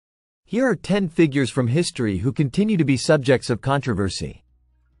Here are 10 figures from history who continue to be subjects of controversy.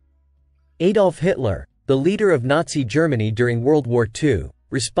 Adolf Hitler, the leader of Nazi Germany during World War II,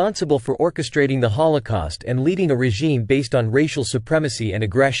 responsible for orchestrating the Holocaust and leading a regime based on racial supremacy and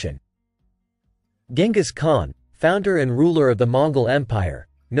aggression. Genghis Khan, founder and ruler of the Mongol Empire,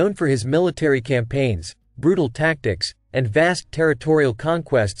 known for his military campaigns, brutal tactics, and vast territorial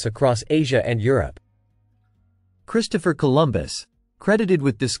conquests across Asia and Europe. Christopher Columbus, credited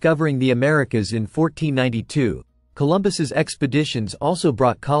with discovering the Americas in 1492, Columbus's expeditions also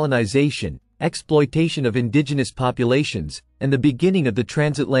brought colonization, exploitation of indigenous populations, and the beginning of the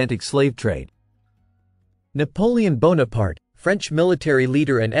transatlantic slave trade. Napoleon Bonaparte, French military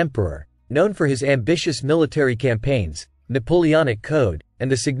leader and emperor, known for his ambitious military campaigns, Napoleonic Code, and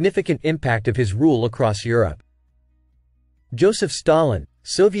the significant impact of his rule across Europe. Joseph Stalin,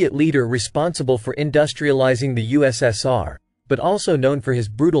 Soviet leader responsible for industrializing the USSR, but also known for his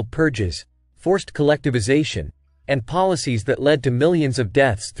brutal purges, forced collectivization, and policies that led to millions of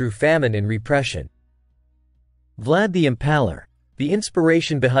deaths through famine and repression. Vlad the Impaler, the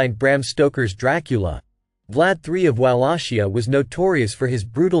inspiration behind Bram Stoker's Dracula, Vlad III of Wallachia was notorious for his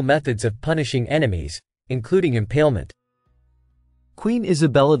brutal methods of punishing enemies, including impalement. Queen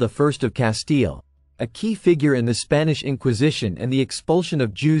Isabella I of Castile, a key figure in the Spanish Inquisition and the expulsion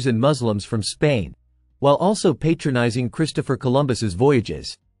of Jews and Muslims from Spain, while also patronizing Christopher Columbus's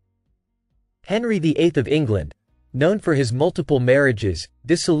voyages. Henry VIII of England, known for his multiple marriages,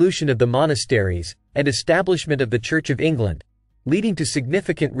 dissolution of the monasteries, and establishment of the Church of England, leading to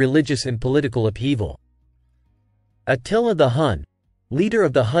significant religious and political upheaval. Attila the Hun, leader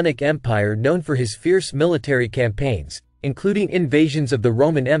of the Hunnic Empire known for his fierce military campaigns, including invasions of the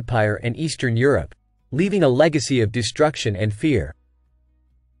Roman Empire and Eastern Europe, leaving a legacy of destruction and fear.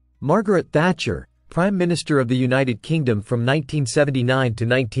 Margaret Thatcher, Prime Minister of the United Kingdom from 1979 to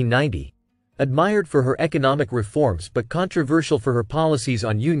 1990, admired for her economic reforms but controversial for her policies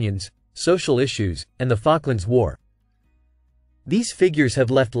on unions, social issues, and the Falklands War. These figures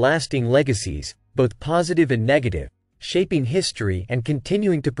have left lasting legacies, both positive and negative, shaping history and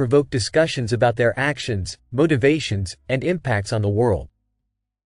continuing to provoke discussions about their actions, motivations, and impacts on the world.